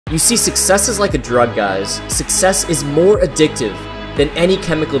You see, success is like a drug, guys. Success is more addictive than any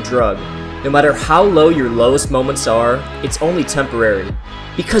chemical drug. No matter how low your lowest moments are, it's only temporary.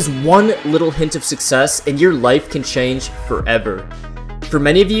 Because one little hint of success and your life can change forever. For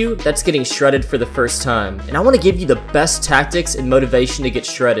many of you, that's getting shredded for the first time, and I want to give you the best tactics and motivation to get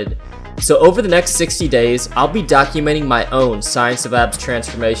shredded. So over the next 60 days, I'll be documenting my own Science of Abs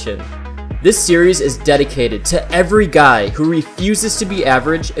transformation. This series is dedicated to every guy who refuses to be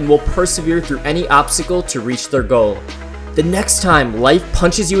average and will persevere through any obstacle to reach their goal. The next time life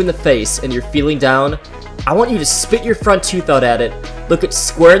punches you in the face and you're feeling down, I want you to spit your front tooth out at it, look it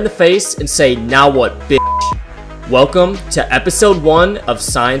square in the face, and say, "Now what, bitch?" Welcome to episode 1 of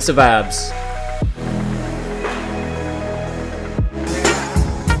Science of Abs.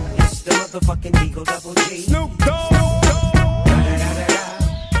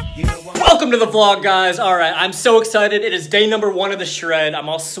 Welcome to the vlog, guys. Alright, I'm so excited. It is day number 1 of the shred. I'm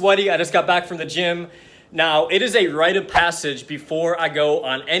all sweaty. I just got back from the gym. Now, it is a rite of passage before I go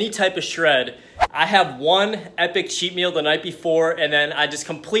on any type of shred. I have one epic cheat meal the night before, and then I just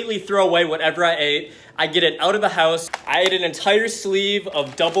completely throw away whatever I ate. I get it out of the house. I ate an entire sleeve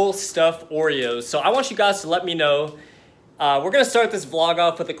of double stuffed Oreos. So I want you guys to let me know. We're gonna start this vlog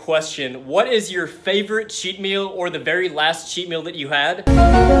off with a question. What is your favorite cheat meal or the very last cheat meal that you had?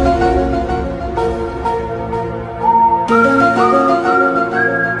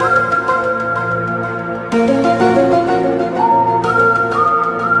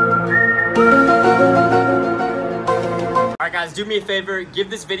 Alright guys, do me a favor, give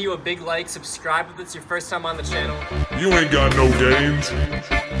this video a big like, subscribe if it's your first time on the channel. You ain't got no gains. You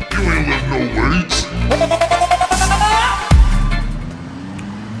ain't lift no weights.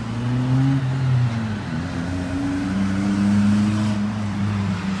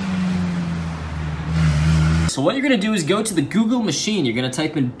 So what you're gonna do is go to the Google machine. You're gonna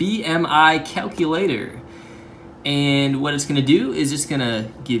type in BMI calculator. And what it's gonna do is it's gonna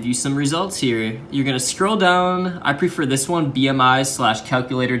give you some results here. You're gonna scroll down. I prefer this one,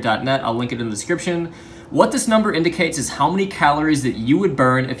 bmi/calculator.net. I'll link it in the description. What this number indicates is how many calories that you would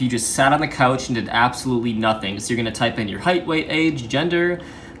burn if you just sat on the couch and did absolutely nothing. So you're gonna type in your height, weight, age, gender,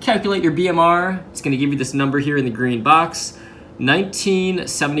 calculate your BMR. It's gonna give you this number here in the green box,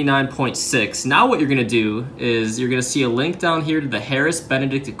 1979.6. Now what you're gonna do is you're gonna see a link down here to the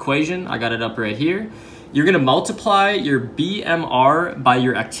Harris-Benedict equation. I got it up right here. You're gonna multiply your BMR by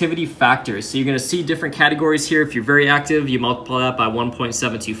your activity factor. So you're gonna see different categories here. If you're very active, you multiply that by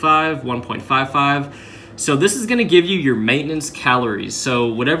 1.725, 1.55. So this is gonna give you your maintenance calories. So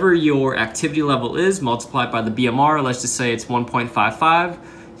whatever your activity level is, multiplied by the BMR, let's just say it's 1.55.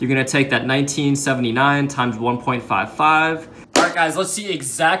 You're gonna take that 1979 times 1.55. All right guys, let's see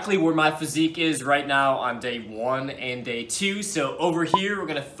exactly where my physique is right now on day 1 and day 2. So over here, we're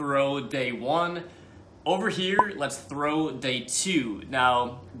gonna throw day 1. Over here, let's throw day 2.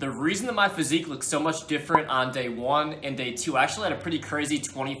 Now, the reason that my physique looks so much different on day 1 and day 2, I actually had a pretty crazy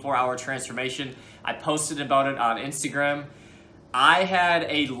 24-hour transformation. I posted about it on Instagram. I had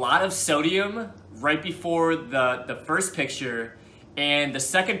a lot of sodium right before the first picture, and the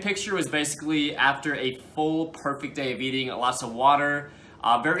second picture was basically after a full perfect day of eating, lots of water,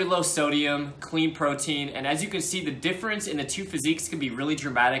 very low sodium, clean protein, and as you can see, the difference in the two physiques can be really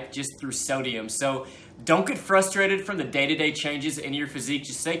dramatic just through sodium. So don't get frustrated from the day-to-day changes in your physique.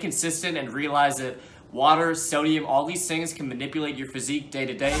 Just stay consistent and realize that water, sodium, all these things can manipulate your physique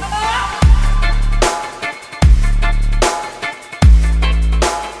day-to-day.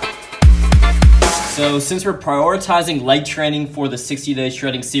 So since we're prioritizing leg training for the 60-day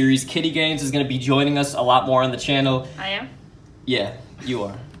shredding series, Kitty Gaines is going to be joining us a lot more on the channel. I am? Yeah, you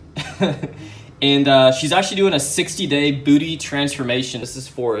are. And she's actually doing a 60-day booty transformation. This is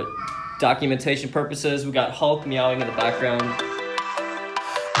for documentation purposes. We got Hulk meowing in the background.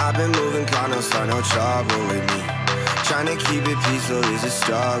 I've been moving, no start no trouble with me. Trying to keep it peaceful is a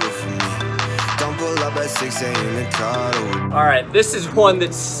struggle for me. Don't pull up at 6 a.m. and cuddle. All right, this is one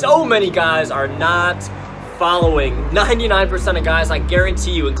that so many guys are not following. 99% of guys, I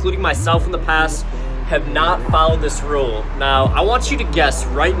guarantee you, including myself in the past, have not followed this rule. Now, I want you to guess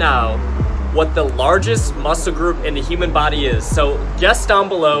right now what the largest muscle group in the human body is. So guess down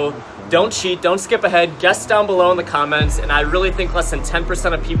below. Don't cheat, don't skip ahead, guess down below in the comments, and I really think less than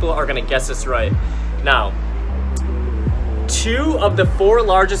 10% of people are gonna guess this right. Now, 2 of the 4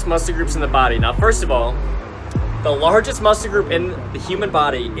 largest muscle groups in the body. Now, first of all, the largest muscle group in the human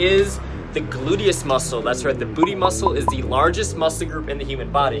body is the gluteus muscle. That's right, the booty muscle is the largest muscle group in the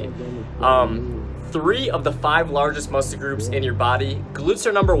human body. 3 of the 5 largest muscle groups in your body. Glutes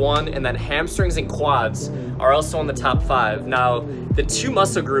are number 1, and then hamstrings and quads are also on the top 5. Now, the 2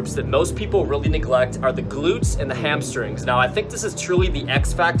 muscle groups that most people really neglect are the glutes and the hamstrings. Now, I think this is truly the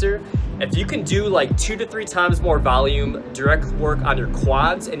X factor. If you can do like 2 to 3 times more volume, direct work on your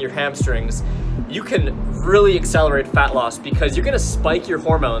quads and your hamstrings, you can really accelerate fat loss because you're gonna spike your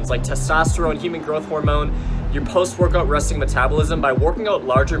hormones like testosterone, human growth hormone, your post-workout resting metabolism. By working out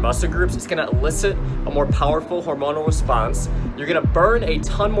larger muscle groups, it's gonna elicit a more powerful hormonal response. You're gonna burn a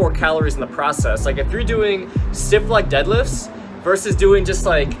ton more calories in the process. Like if you're doing stiff leg deadlifts versus doing just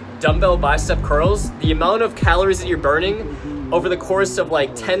like dumbbell bicep curls, the amount of calories that you're burning over the course of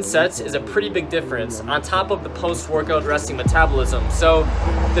like 10 sets is a pretty big difference on top of the post-workout resting metabolism. So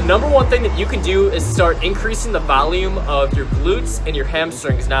the number one thing that you can do is start increasing the volume of your glutes and your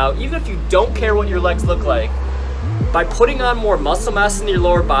hamstrings. Now, even if you don't care what your legs look like, by putting on more muscle mass in your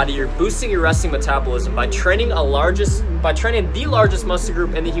lower body, you're boosting your resting metabolism. By training the largest muscle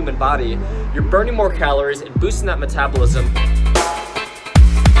group in the human body, you're burning more calories and boosting that metabolism.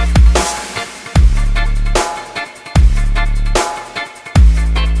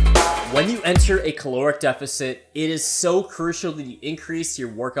 When you enter a caloric deficit, it is so crucial that you increase your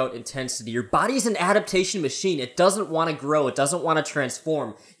workout intensity. Your body is an adaptation machine. It doesn't want to grow. It doesn't want to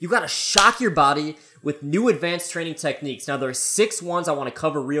transform. You got to shock your body with new advanced training techniques. Now, there are 6 ones I want to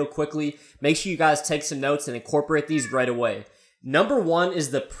cover real quickly. Make sure you guys take some notes and incorporate these right away. Number 1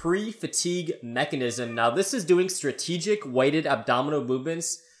 is the pre-fatigue mechanism. Now, this is doing strategic weighted abdominal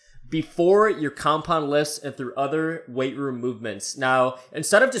movements before your compound lifts and through other weight room movements. Now,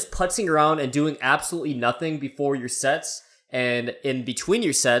 instead of just putzing around and doing absolutely nothing before your sets and in between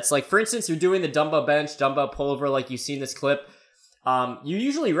your sets, like for instance, you're doing the dumbbell bench, dumbbell pullover like you see in this clip, you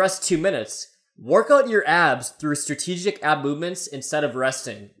usually rest 2 minutes. Work out your abs through strategic ab movements instead of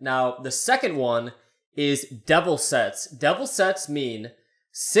resting. Now, the second one is devil sets. Devil sets mean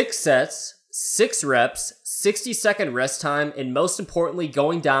 6 sets, 6 reps, 60-second rest time, and most importantly,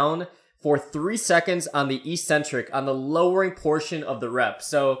 going down for 3 seconds on the eccentric, on the lowering portion of the rep.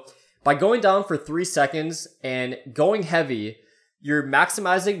 So by going down for 3 seconds and going heavy, you're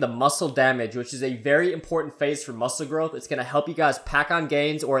maximizing the muscle damage, which is a very important phase for muscle growth. It's going to help you guys pack on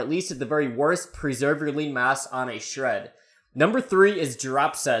gains, or at least at the very worst, preserve your lean mass on a shred. Number 3 is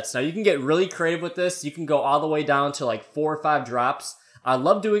drop sets. Now you can get really creative with this. You can go all the way down to like 4 or 5 drops. I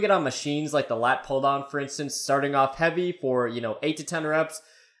love doing it on machines like the lat pull down, for instance, starting off heavy for, 8 to 10 reps,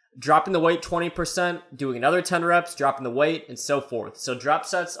 dropping the weight 20%, doing another 10 reps, dropping the weight, and so forth. So drop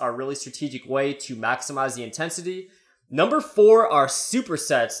sets are a really strategic way to maximize the intensity. Number 4 are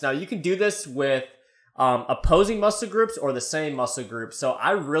supersets. Now you can do this with opposing muscle groups or the same muscle group. So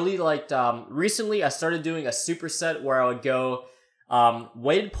I really liked, recently I started doing a superset where I would go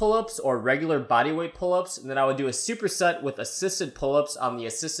weighted pull-ups or regular body weight pull-ups, and then I would do a superset with assisted pull-ups on the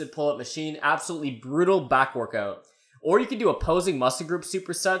assisted pull-up machine. Absolutely brutal back workout. Or you can do opposing muscle group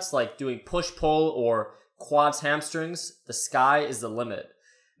supersets like doing push-pull or quads hamstrings. The sky is the limit.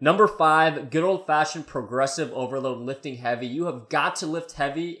 Number 5, good old-fashioned progressive overload, lifting heavy. You have got to lift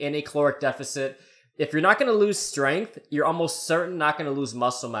heavy in a caloric deficit. If you're not going to lose strength, you're almost certain not going to lose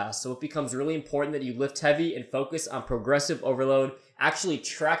muscle mass. So it becomes really important that you lift heavy and focus on progressive overload. Actually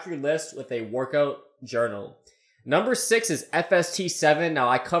track your lifts with a workout journal. Number 6 is FST7. Now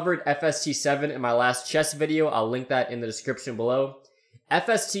I covered FST7 in my last chest video. I'll link that in the description below.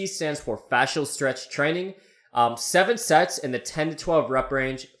 FST stands for fascial stretch training. 7 sets in the 10 to 12 rep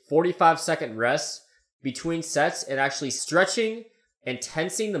range, 45-second rest between sets, and actually stretching and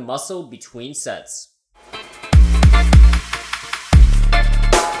tensing the muscle between sets.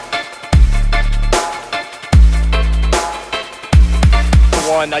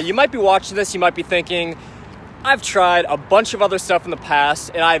 Now you might be watching this, you might be thinking, I've tried a bunch of other stuff in the past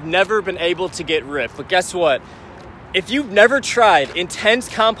and I've never been able to get ripped. But guess what? If you've never tried intense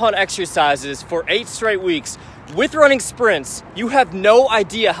compound exercises for 8 straight weeks with running sprints, you have no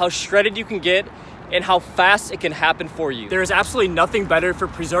idea how shredded you can get and how fast it can happen for you. There is absolutely nothing better for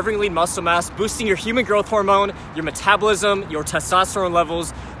preserving lean muscle mass, boosting your human growth hormone, your metabolism, your testosterone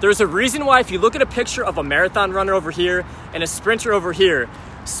levels. There's a reason why if you look at a picture of a marathon runner over here and a sprinter over here,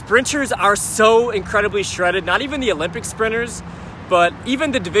 sprinters are so incredibly shredded, not even the Olympic sprinters, but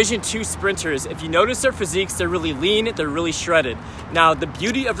even the Division II sprinters. If you notice their physiques, they're really lean, they're really shredded. Now, the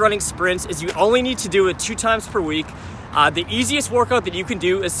beauty of running sprints is you only need to do it 2 times per week. The easiest workout that you can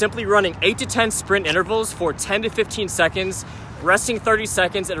do is simply running 8 to 10 sprint intervals for 10 to 15 seconds, resting 30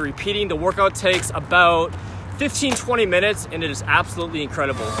 seconds, and repeating. The workout takes about 15-20 minutes, and it is absolutely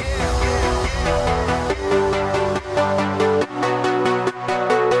incredible.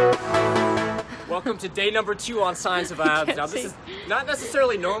 welcome to day number 2 on Science of Abs. Now this is not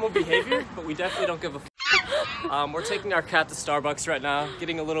necessarily normal behavior, but we definitely don't give a f. We're taking our cat to Starbucks right now,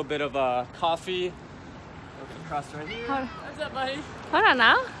 getting a little bit of coffee. Okay, across right here. What's up, buddy? Hold on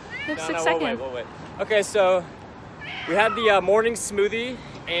now. We have 6 seconds. We'll wait. Okay, so we had the morning smoothie,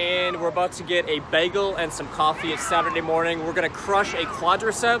 and we're about to get a bagel and some coffee. It's Saturday morning. We're gonna crush a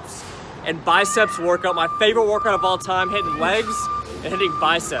quadriceps and biceps workout. My favorite workout of all time, hitting legs and hitting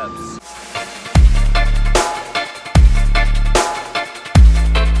biceps.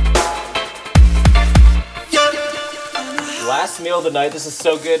 Last meal of the night. This is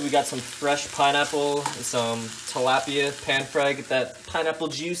so good. We got some fresh pineapple and some tilapia pan fry. Get that pineapple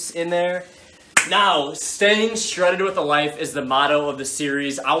juice in there. Now, staying shredded with the life is the motto of the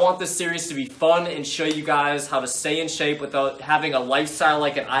series. I want this series to be fun and show you guys how to stay in shape without having a lifestyle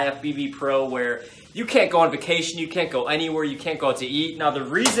like an IFBB Pro where you can't go on vacation, you can't go anywhere, you can't go out to eat. Now, the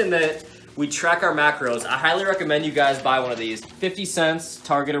reason that we track our macros, I highly recommend you guys buy one of these. 50 cents,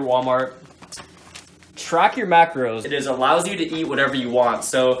 Target or Walmart. Track your macros. It allows you to eat whatever you want.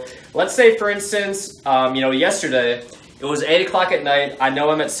 So let's say, for instance, yesterday, it was 8 o'clock at night. I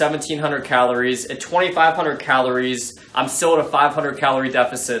know I'm at 1,700 calories. At 2,500 calories, I'm still at a 500 calorie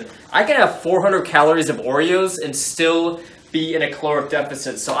deficit. I can have 400 calories of Oreos and still be in a caloric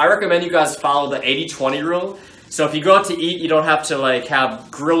deficit. So I recommend you guys follow the 80-20 rule. So if you go out to eat, you don't have to like have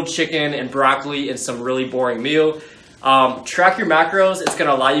grilled chicken and broccoli and some really boring meal. Track your macros. It's going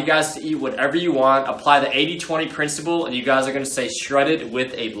to allow you guys to eat whatever you want. Apply the 80-20 principle and you guys are going to stay shredded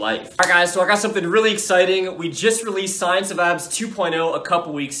with a life. All right, guys, so I got something really exciting. We just released Science of Abs 2.0 a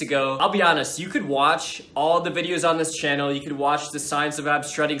couple weeks ago. I'll be honest, you could watch all the videos on this channel. You could watch the Science of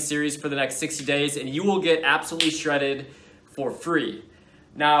Abs shredding series for the next 60 days and you will get absolutely shredded for free.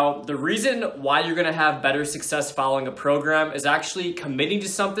 Now, the reason why you're going to have better success following a program is actually committing to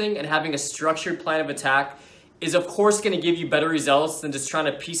something and having a structured plan of attack is of course going to give you better results than just trying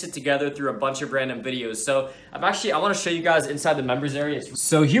to piece it together through a bunch of random videos. So I want to show you guys inside the members area.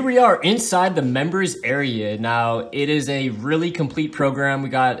 So here we are inside the members area. Now it is a really complete program.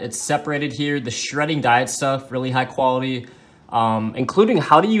 It's separated here, the shredding diet stuff, really high quality, including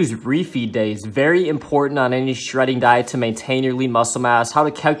how to use refeed days. Very important on any shredding diet to maintain your lean muscle mass, how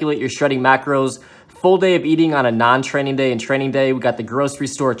to calculate your shredding macros, full day of eating on a non-training day and training day. We got the grocery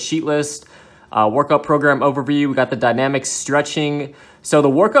store cheat list. Workout program overview. We got the dynamic stretching. So the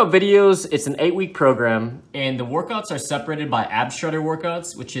workout videos, it's an 8-week program and the workouts are separated by ab shredder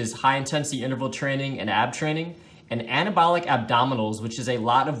workouts, which is high intensity interval training and ab training, and anabolic abdominals, which is a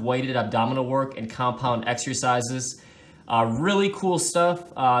lot of weighted abdominal work and compound exercises. Really cool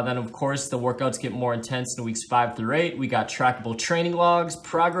stuff. Then of course the workouts get more intense in weeks 5 through 8. We got trackable training logs,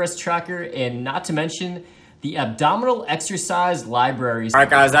 progress tracker, and not to mention the abdominal exercise libraries. All right,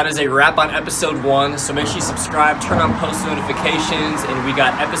 guys, that is a wrap on episode 1. So make sure you subscribe, turn on post notifications, and we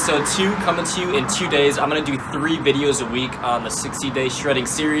got episode 2 coming to you in 2 days. I'm gonna do 3 videos a week on the 60-day shredding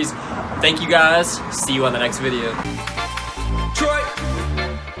series. Thank you guys. See you on the next video. Troy,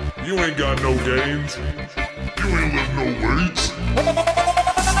 you ain't got no gains. You ain't lift no weights.